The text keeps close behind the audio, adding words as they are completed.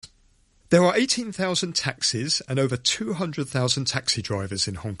There are 18,000 taxis and over 200,000 taxi drivers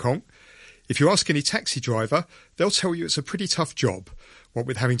in Hong Kong. If you ask any taxi driver, they'll tell you it's a pretty tough job, what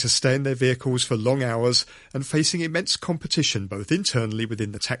with having to stay in their vehicles for long hours and facing immense competition both internally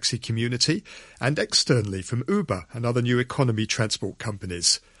within the taxi community and externally from Uber and other new economy transport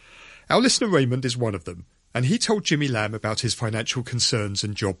companies. Our listener Raymond is one of them, and he told Jimmy Lam about his financial concerns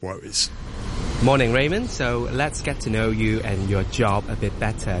and job worries. Morning, Raymond. So let's get to know you and your job a bit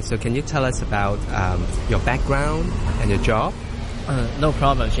better. So can you tell us about your background and your job? No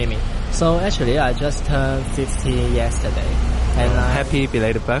problem, Jimmy. So actually, I just turned 50 yesterday. And happy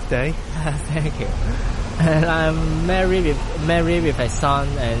belated birthday. Thank you. And I'm married with a son,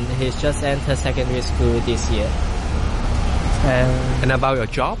 and he's just entered secondary school this year. And about your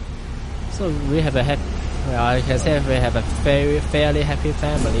job? So we have I can say we have a fairly happy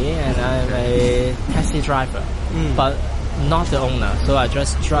family, and I'm a taxi driver, but not the owner. So I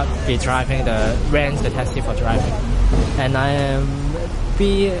just rent the taxi for driving, and I'm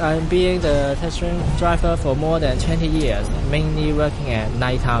being the taxi driver for more than 20 years, mainly working at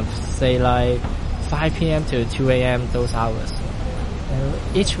night time, say like 5 p.m. to 2 a.m. those hours.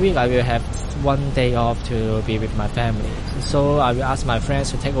 Each week I will have one day off to be with my family, so I will ask my friends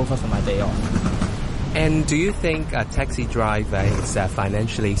to take over for my day off. And do you think a taxi driver is a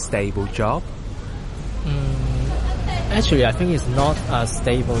financially stable job? Actually, I think it's not a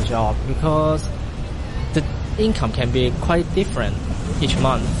stable job because the income can be quite different each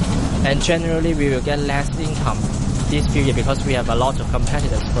month. And generally, we will get less income this period because we have a lot of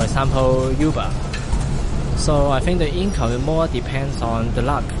competitors, for example, Uber. So I think the income more depends on the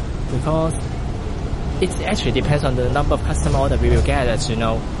luck because it actually depends on the number of customer orders we will get, as you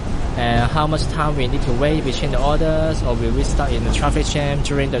know. And how much time we need to wait between the orders, or will we stuck in the traffic jam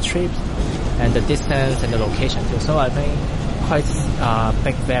during the trip, and the distance and the location too. So I think quite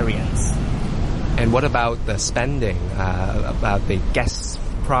big variance. And what about the spending, about the gas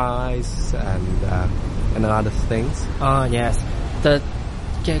price and other things? Yes, the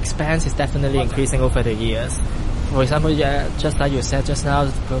expense is definitely increasing over the years. For example, just like you said just now,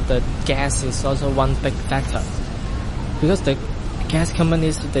 the gas is also one big factor because the gas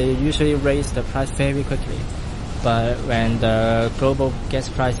companies, they usually raise the price very quickly, but when the global gas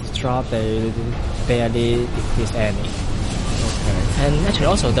prices drop, they barely decrease any. Okay. And actually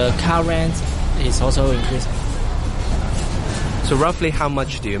also the car rent is also increasing. So roughly how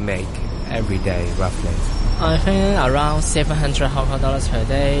much do you make every day, roughly? I think around 700 Hong Kong dollars per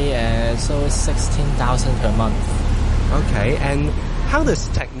day, and so 16,000 per month. Okay, and how does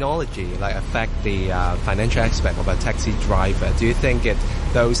technology affect the financial aspect of a taxi driver? Do you think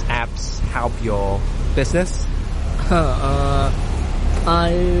those apps help your business? I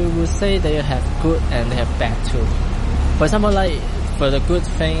would say they have good and they have bad too. For example, for the good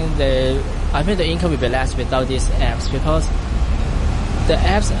thing, I think the income will be less without these apps because the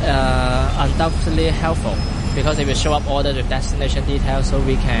apps are undoubtedly helpful because they will show up orders with destination details, so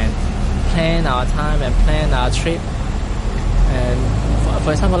we can plan our time and plan our trip. And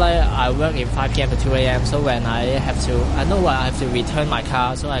for example, I work in 5 p.m. to 2 a.m. So when I know I have to return my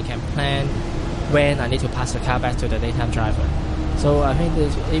car, so I can plan when I need to pass the car back to the daytime driver. So I think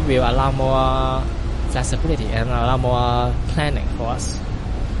it will allow more flexibility and allow more planning for us.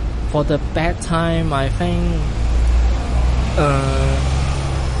 For the bad time, I think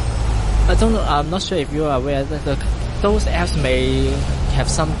I'm not sure if you are aware that those apps may have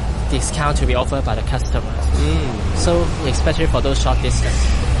some discount to be offered by the customers. So especially for those short distance.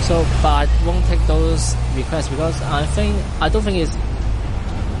 So, but I won't take those requests because I don't think it's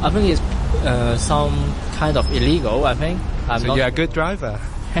some kind of illegal. I think. So you're a good driver.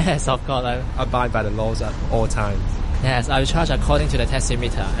 Yes, of course. I abide by the laws at all times. Yes, I will charge according to the taxi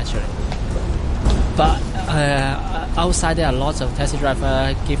meter actually. But outside there are lots of taxi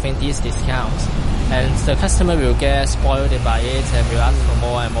drivers giving these discounts, and the customer will get spoiled by it and will ask for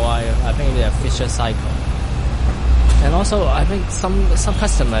more and more. I think it's a vicious cycle. And also, I think some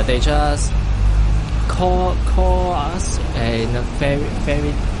customer, they just call us in a very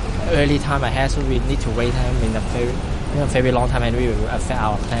very early time ahead, so we need to wait them in a very long time, and we will affect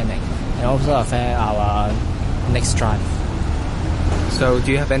our planning and also affect our next drive. So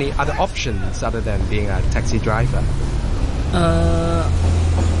do you have any other options other than being a taxi driver?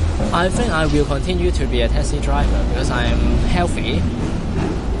 I think I will continue to be a taxi driver because I am healthy,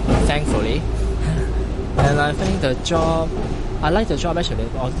 thankfully. And I think I like the job actually,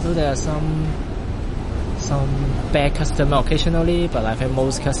 although there are some bad customer occasionally, but I think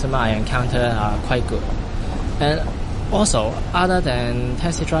most customers I encounter are quite good. And also, other than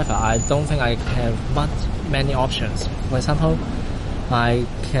taxi driver, I don't think I have many options. For example,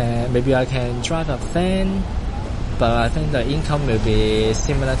 maybe I can drive a van, but I think the income will be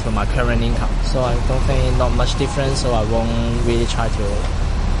similar to my current income. So I don't think not much difference, so I won't really try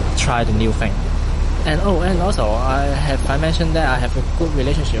the new thing. And also I mentioned that I have a good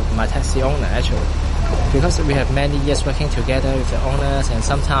relationship with my taxi owner actually, because we have many years working together with the owners, and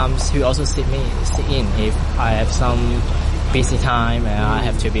sometimes he also sit in if I have some busy time and I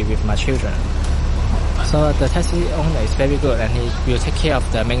have to be with my children. So the taxi owner is very good, and he will take care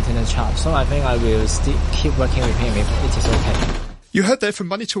of the maintenance charge. So I think I will still keep working with him if it is okay. You heard there from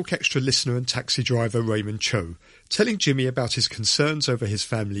Money Talk Extra listener and taxi driver Raymond Cho, telling Jimmy about his concerns over his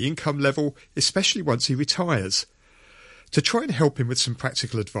family income level, especially once he retires. To try and help him with some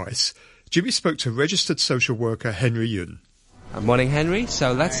practical advice, Jimmy spoke to registered social worker Henry Yun. Morning, Henry.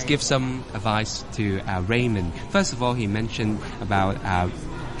 So let's give some advice to Raymond. First of all, he mentioned about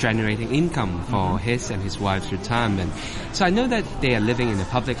generating income for his and his wife's retirement. So I know that they are living in a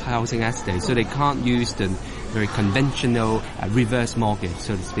public housing estate, so they can't use the very conventional reverse mortgage,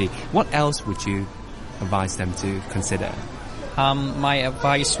 so to speak. What else would you advise them to consider? My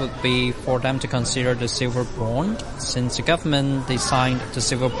advice would be for them to consider the silver bond, since the government designed the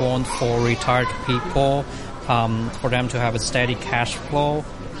silver bond for retired people, for them to have a steady cash flow,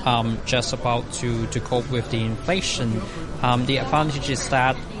 just about to cope with the inflation. The advantage is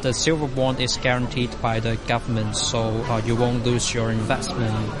that the silver bond is guaranteed by the government, so you won't lose your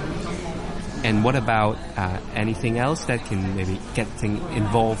investment. And what about anything else that can maybe get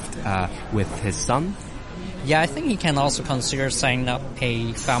involved with his son? Yeah, I think he can also consider setting up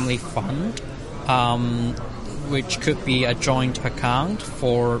a family fund, which could be a joint account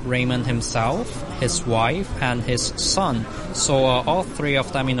for Raymond himself, his wife, and his son. So all three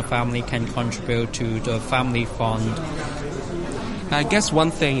of them in the family can contribute to the family fund. I guess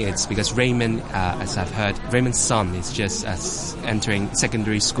one thing is because Raymond, as I've heard, Raymond's son is just entering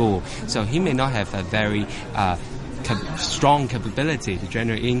secondary school, so he may not have a very strong capability to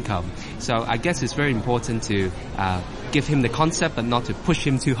generate income. So I guess it's very important to give him the concept, but not to push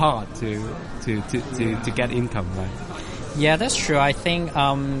him too hard to get income, right? Yeah, that's true. I think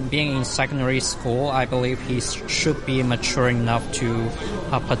being in secondary school, I believe he should be mature enough to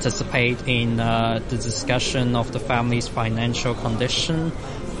participate in the discussion of the family's financial condition.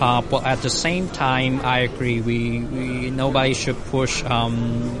 But at the same time, I agree. Nobody should push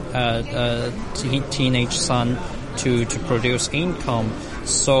a teenage son to produce income.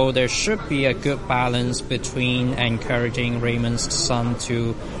 So there should be a good balance between encouraging Raymond's son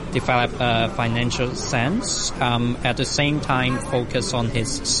to develop a financial sense, at the same time focus on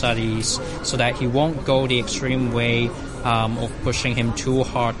his studies, so that he won't go the extreme way of pushing him too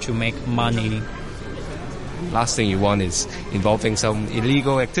hard to make money. Last thing you want is involving some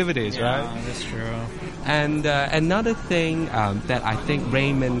illegal activities, right? Yeah, that's true. And another thing that I think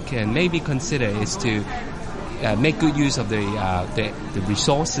Raymond can maybe consider is to make good use of the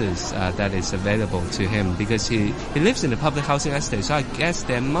resources that is available to him, because he lives in a public housing estate, so I guess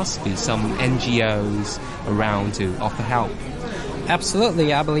there must be some NGOs around to offer help.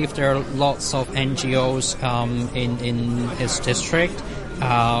 Absolutely, I believe there are lots of NGOs in his district,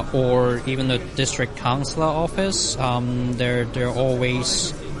 or even the district councillor office. There are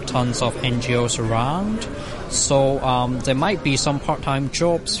always tons of NGOs around. So there might be some part-time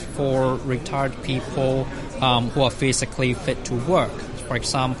jobs for retired people who are physically fit to work. For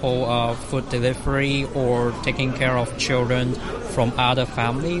example, food delivery or taking care of children from other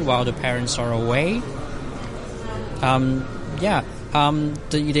family while the parents are away.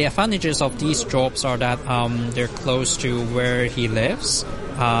 The advantages of these jobs are that they're close to where he lives.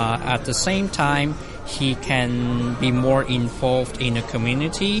 At the same time, he can be more involved in the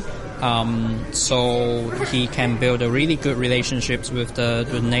community. So he can build a really good relationships with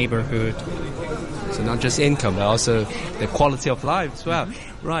the neighborhood. So not just income, but also the quality of life as well.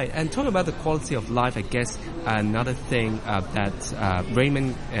 Right, and talking about the quality of life, I guess another thing that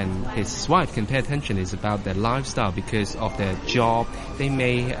Raymond and his wife can pay attention is about their lifestyle, because of their job. They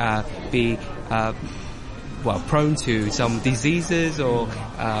may be prone to some diseases, or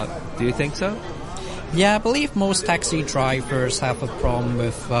do you think so? Yeah, I believe most taxi drivers have a problem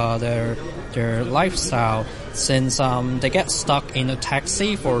with their lifestyle, since they get stuck in a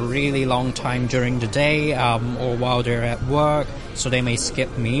taxi for a really long time during the day, or while they're at work, so they may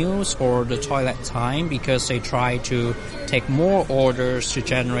skip meals or the toilet time because they try to take more orders to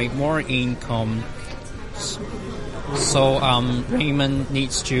generate more income. So Raymond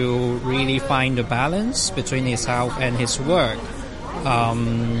needs to really find a balance between his health and his work.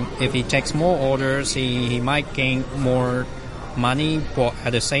 If he takes more orders, he might gain more money, but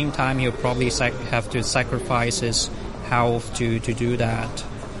at the same time he'll probably have to sacrifice his health to do that.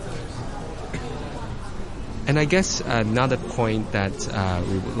 And I guess another point that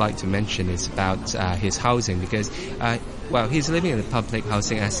we would like to mention is about his housing, because he's living in a public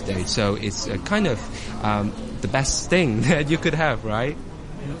housing estate, so it's kind of the best thing that you could have, right?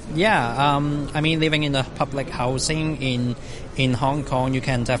 Yeah, I mean, living in a public housing in Hong Kong, you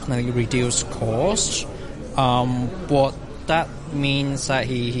can definitely reduce costs. What that means that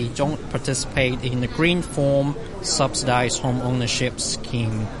he don't participate in the green form subsidized home ownership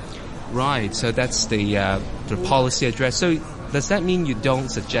scheme. Right, so that's the policy address. So does that mean you don't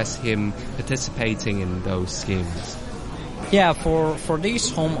suggest him participating in those schemes? Yeah, for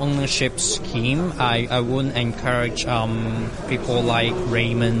this home ownership scheme, I wouldn't encourage people like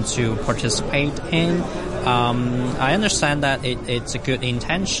Raymond to participate in. I understand that it's a good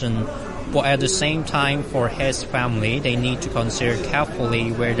intention, but at the same time, for his family, they need to consider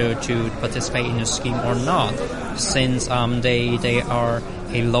carefully whether to participate in the scheme or not, since they are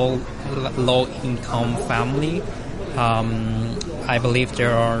a low income family. I believe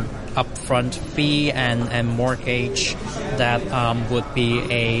there are upfront fee and mortgage that would be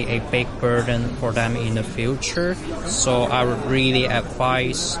a big burden for them in the future. So I would really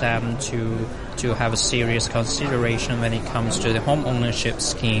advise them to have a serious consideration when it comes to the home ownership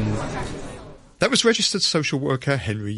scheme. That was registered social worker Henry